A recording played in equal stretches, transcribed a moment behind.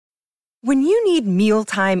When you need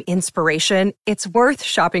mealtime inspiration, it's worth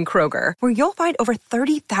shopping Kroger, where you'll find over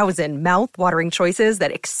 30,000 mouth-watering choices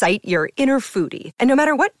that excite your inner foodie. And no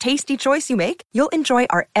matter what tasty choice you make, you'll enjoy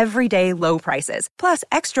our everyday low prices, plus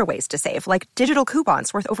extra ways to save, like digital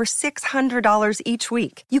coupons worth over $600 each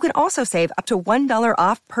week. You can also save up to $1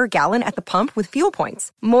 off per gallon at the pump with fuel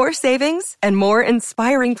points. More savings and more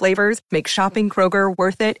inspiring flavors make shopping Kroger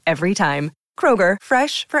worth it every time. Kroger,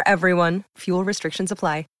 fresh for everyone. Fuel restrictions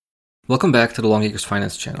apply. Welcome back to the Longacres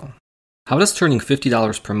Finance channel. How does turning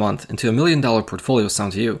 $50 per month into a $1 million portfolio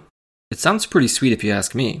sound to you? It sounds pretty sweet if you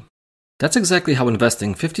ask me. That's exactly how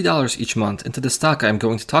investing $50 each month into the stock I am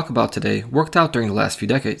going to talk about today worked out during the last few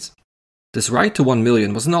decades. This ride to $1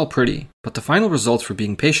 million wasn't all pretty, but the final results for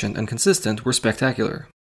being patient and consistent were spectacular.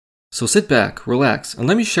 So sit back, relax, and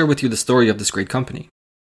let me share with you the story of this great company.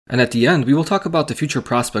 And at the end, we will talk about the future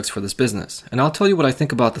prospects for this business, and I'll tell you what I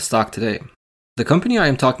think about the stock today. The company I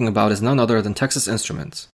am talking about is none other than Texas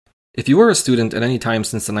Instruments. If you were a student at any time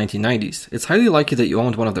since the 1990s, it's highly likely that you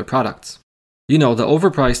owned one of their products. You know, the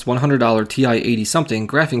overpriced $100 TI-80-something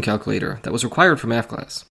graphing calculator that was required for math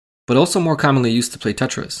class, but also more commonly used to play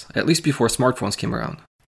Tetris, at least before smartphones came around.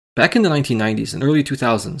 Back in the 1990s and early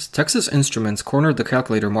 2000s, Texas Instruments cornered the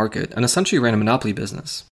calculator market and essentially ran a monopoly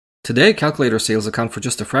business. Today, calculator sales account for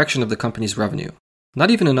just a fraction of the company's revenue, not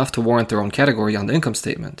even enough to warrant their own category on the income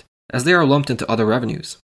statement, as they are lumped into other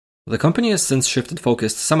revenues. The company has since shifted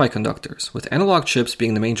focus to semiconductors, with analog chips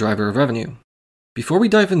being the main driver of revenue. Before we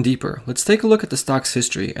dive in deeper, let's take a look at the stock's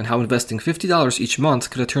history and how investing $50 each month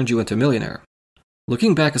could have turned you into a millionaire.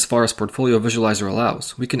 Looking back as far as Portfolio Visualizer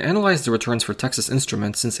allows, we can analyze the returns for Texas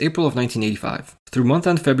Instruments since April of 1985 through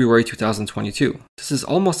month-end February 2022. This is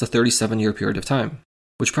almost a 37-year period of time,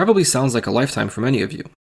 which probably sounds like a lifetime for many of you.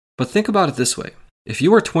 But think about it this way. If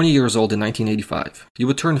you were 20 years old in 1985, you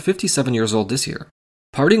would turn 57 years old this year.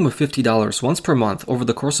 Parting with $50 once per month over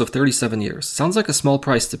the course of 37 years sounds like a small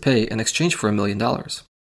price to pay in exchange for $1 million.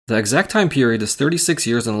 The exact time period is 36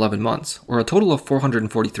 years and 11 months, or a total of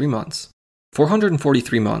 443 months.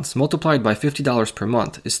 443 months multiplied by $50 per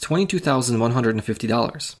month is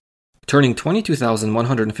 $22,150. Turning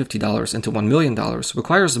 $22,150 into $1 million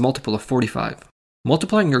requires a multiple of 45.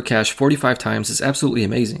 Multiplying your cash 45 times is absolutely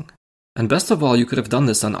amazing. And best of all, you could have done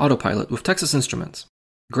this on autopilot with Texas Instruments.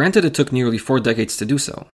 Granted, it took nearly 4 decades to do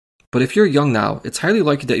so. But if you're young now, it's highly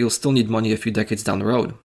likely that you'll still need money a few decades down the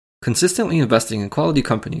road. Consistently investing in quality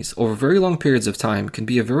companies over very long periods of time can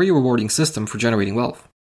be a very rewarding system for generating wealth.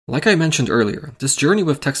 Like I mentioned earlier, this journey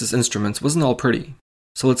with Texas Instruments wasn't all pretty.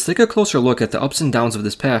 So let's take a closer look at the ups and downs of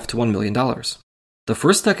this path to $1 million. The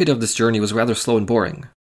first decade of this journey was rather slow and boring.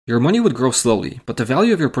 Your money would grow slowly, but the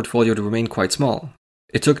value of your portfolio would remain quite small.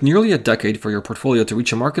 It took nearly a decade for your portfolio to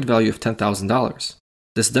reach a market value of $10,000.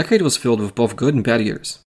 This decade was filled with both good and bad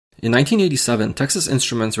years. In 1987, Texas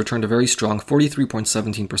Instruments returned a very strong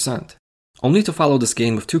 43.17%, only to follow this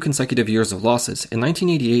gain with 2 consecutive years of losses in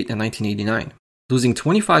 1988 and 1989, losing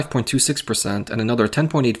 25.26% and another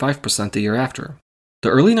 10.85% the year after. The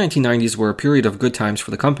early 1990s were a period of good times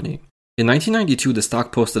for the company. In 1992, the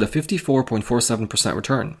stock posted a 54.47%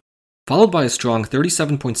 return, followed by a strong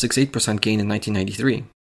 37.68% gain in 1993.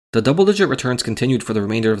 The double-digit returns continued for the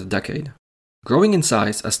remainder of the decade, growing in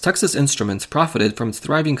size as Texas Instruments profited from its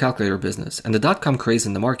thriving calculator business and the dot-com craze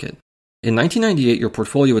in the market. In 1998, your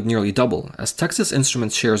portfolio would nearly double as Texas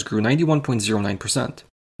Instruments shares grew 91.09%.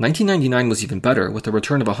 1999 was even better with a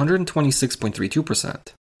return of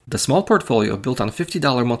 126.32%. The small portfolio built on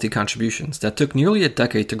 $50 monthly contributions that took nearly a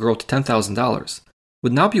decade to grow to $10,000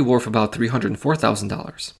 would now be worth about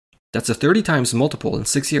 $304,000. That's a 30 times multiple in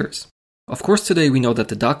 6 years. Of course, today we know that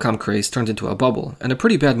the dot-com craze turned into a bubble and a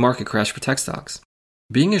pretty bad market crash for tech stocks.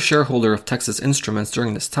 Being a shareholder of Texas Instruments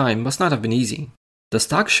during this time must not have been easy. The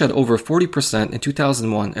stock shed over 40% in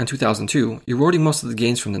 2001 and 2002, eroding most of the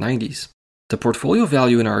gains from the 90s. The portfolio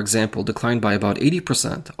value in our example declined by about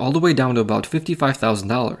 80%, all the way down to about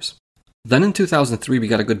 $55,000. Then in 2003 we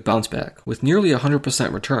got a good bounce back, with nearly a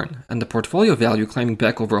 100% return, and the portfolio value climbing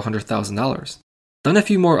back over $100,000. Then a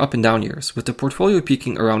few more up and down years, with the portfolio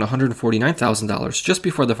peaking around $149,000 just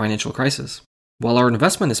before the financial crisis. While our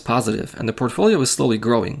investment is positive and the portfolio is slowly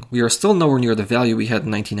growing, we are still nowhere near the value we had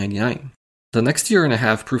in 1999. The next year and a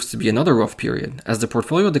half proves to be another rough period, as the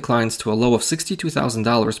portfolio declines to a low of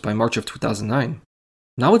 $62,000 by March of 2009.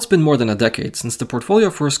 Now it's been more than a decade since the portfolio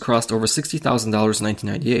first crossed over $60,000 in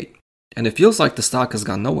 1998, and it feels like the stock has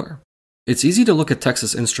gone nowhere. It's easy to look at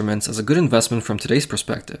Texas Instruments as a good investment from today's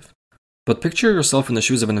perspective. But picture yourself in the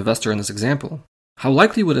shoes of an investor in this example. How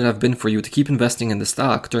likely would it have been for you to keep investing in the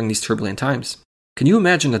stock during these turbulent times? Can you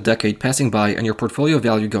imagine a decade passing by and your portfolio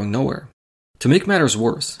value going nowhere? To make matters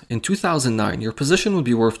worse, in 2009, your position would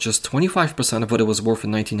be worth just 25% of what it was worth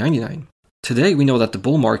in 1999. Today, we know that the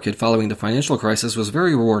bull market following the financial crisis was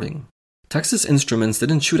very rewarding. Texas Instruments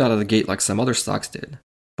didn't shoot out of the gate like some other stocks did,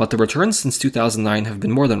 but the returns since 2009 have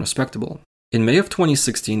been more than respectable. In May of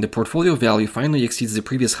 2016, the portfolio value finally exceeds the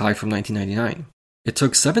previous high from 1999. It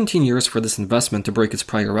took 17 years for this investment to break its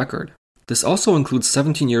prior record. This also includes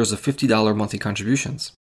 17 years of $50 monthly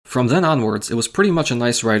contributions. From then onwards, it was pretty much a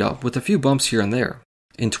nice ride-up with a few bumps here and there.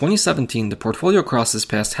 In 2017, the portfolio crosses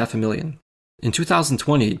past $500,000. In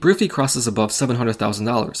 2020, it briefly crosses above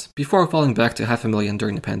 $700,000 before falling back to $500,000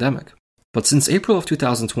 during the pandemic. But since April of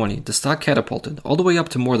 2020, the stock catapulted all the way up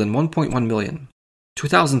to more than $1.1 million.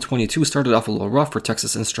 2022 started off a little rough for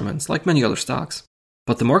Texas Instruments, like many other stocks.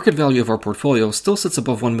 But the market value of our portfolio still sits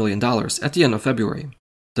above $1 million at the end of February.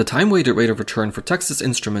 The time-weighted rate of return for Texas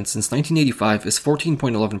Instruments since 1985 is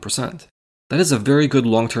 14.11%. That is a very good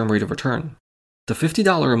long-term rate of return. The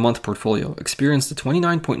 $50 a month portfolio experienced a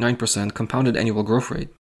 29.9% compounded annual growth rate,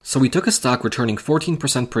 so we took a stock returning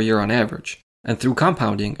 14% per year on average, and through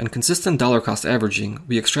compounding and consistent dollar cost averaging,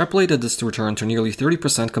 we extrapolated this to return to nearly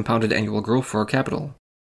 30% compounded annual growth for our capital.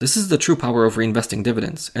 This is the true power of reinvesting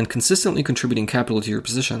dividends and consistently contributing capital to your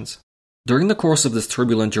positions. During the course of this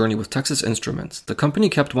turbulent journey with Texas Instruments, the company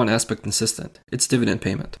kept one aspect consistent, its dividend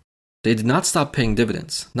payment. They did not stop paying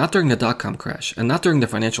dividends, not during the dot-com crash, and not during the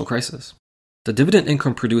financial crisis. The dividend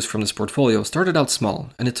income produced from this portfolio started out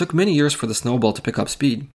small, and it took many years for the snowball to pick up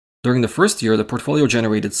speed. During the first year, the portfolio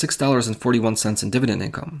generated $6.41 in dividend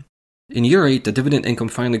income. In year 8, the dividend income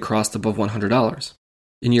finally crossed above $100.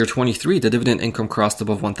 In year 23, the dividend income crossed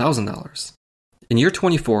above $1,000. In year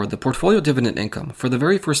 24, the portfolio dividend income, for the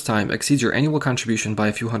very first time, exceeds your annual contribution by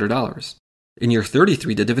a few $100s. In year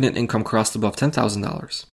 33, the dividend income crossed above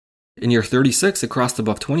 $10,000. In year 36, it crossed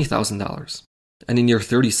above $20,000. And in year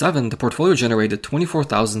 37, the portfolio generated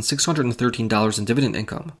 $24,613 in dividend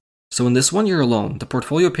income. So in this 1 year alone, the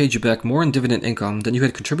portfolio paid you back more in dividend income than you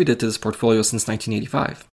had contributed to this portfolio since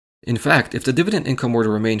 1985. In fact, if the dividend income were to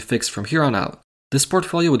remain fixed from here on out, this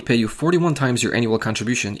portfolio would pay you 41 times your annual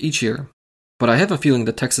contribution each year. But I have a feeling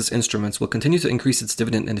that Texas Instruments will continue to increase its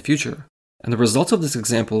dividend in the future, and the results of this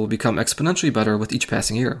example will become exponentially better with each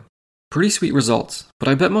passing year. Pretty sweet results, but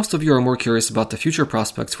I bet most of you are more curious about the future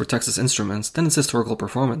prospects for Texas Instruments than its historical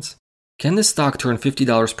performance. Can this stock turn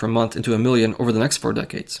 $50 per month into $1 million over the next 4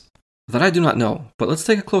 decades? That I do not know, but let's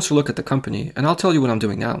take a closer look at the company, and I'll tell you what I'm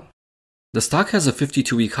doing now. The stock has a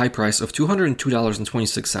 52-week high price of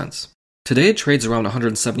 $202.26. Today it trades around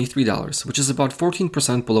 $173, which is about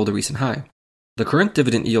 14% below the recent high. The current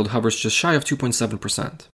dividend yield hovers just shy of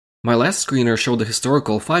 2.7%. My last screener showed the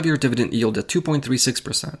historical 5-year dividend yield at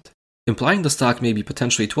 2.36%, implying the stock may be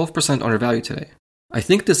potentially 12% undervalued today. I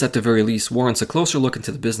think this at the very least warrants a closer look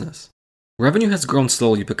into the business. Revenue has grown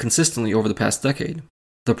slowly but consistently over the past decade.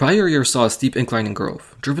 The prior year saw a steep incline in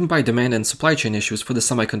growth, driven by demand and supply chain issues for the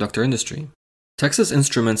semiconductor industry. Texas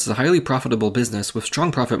Instruments is a highly profitable business with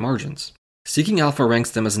strong profit margins. Seeking Alpha ranks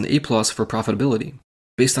them as an A+ for profitability,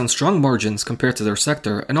 based on strong margins compared to their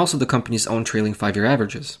sector and also the company's own trailing 5-year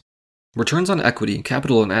averages. Returns on equity,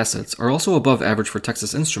 capital, and assets are also above average for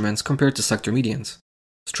Texas Instruments compared to sector medians.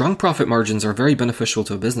 Strong profit margins are very beneficial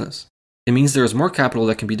to a business. It means there is more capital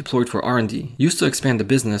that can be deployed for R&D, used to expand the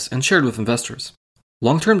business, and shared with investors.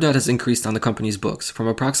 Long-term debt has increased on the company's books from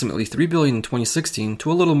approximately $3 billion in 2016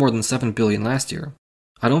 to a little more than $7 billion last year.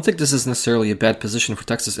 I don't think this is necessarily a bad position for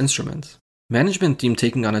Texas Instruments. Management deemed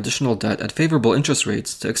taking on additional debt at favorable interest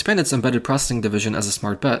rates to expand its embedded processing division as a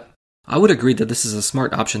smart bet. I would agree that this is a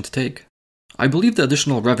smart option to take. I believe the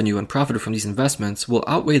additional revenue and profit from these investments will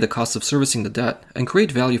outweigh the cost of servicing the debt and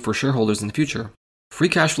create value for shareholders in the future. Free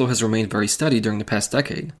cash flow has remained very steady during the past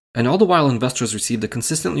decade, and all the while investors received a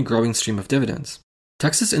consistently growing stream of dividends.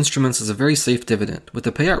 Texas Instruments is a very safe dividend, with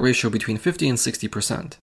a payout ratio between 50 and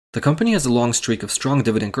 60%. The company has a long streak of strong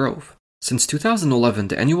dividend growth. Since 2011,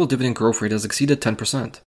 the annual dividend growth rate has exceeded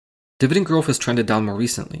 10%. Dividend growth has trended down more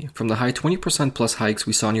recently, from the high 20% plus hikes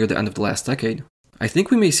we saw near the end of the last decade. I think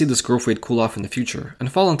we may see this growth rate cool off in the future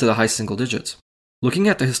and fall into the high single digits. Looking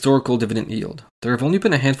at the historical dividend yield, there have only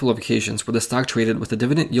been a handful of occasions where the stock traded with a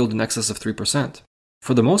dividend yield in excess of 3%.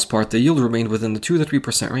 For the most part, the yield remained within the 2 to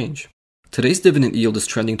 3% range. Today's dividend yield is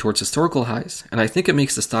trending towards historical highs, and I think it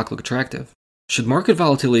makes the stock look attractive. Should market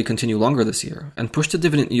volatility continue longer this year and push the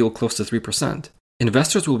dividend yield close to 3%,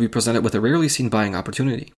 investors will be presented with a rarely seen buying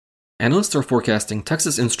opportunity. Analysts are forecasting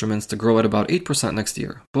Texas Instruments to grow at about 8% next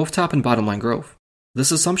year, both top and bottom line growth.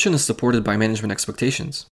 This assumption is supported by management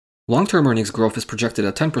expectations. Long-term earnings growth is projected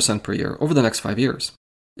at 10% per year over the next 5 years.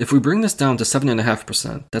 If we bring this down to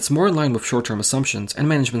 7.5%, that's more in line with short-term assumptions and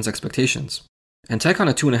management's expectations. and tack on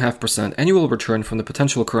a 2.5% annual return from the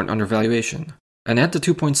potential current undervaluation, and add the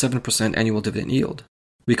 2.7% annual dividend yield,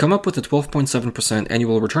 we come up with a 12.7%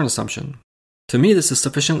 annual return assumption. To me, this is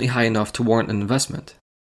sufficiently high enough to warrant an investment.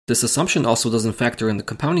 This assumption also doesn't factor in the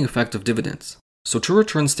compounding effect of dividends, so true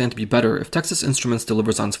returns stand to be better if Texas Instruments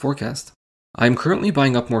delivers on its forecast. I am currently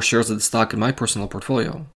buying up more shares of the stock in my personal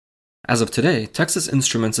portfolio. As of today, Texas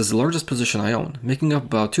Instruments is the largest position I own, making up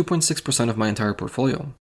about 2.6% of my entire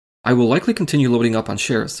portfolio. I will likely continue loading up on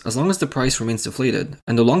shares as long as the price remains deflated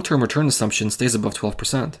and the long-term return assumption stays above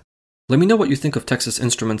 12%. Let me know what you think of Texas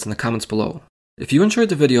Instruments in the comments below. If you enjoyed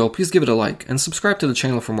the video, please give it a like and subscribe to the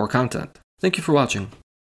channel for more content. Thank you for watching.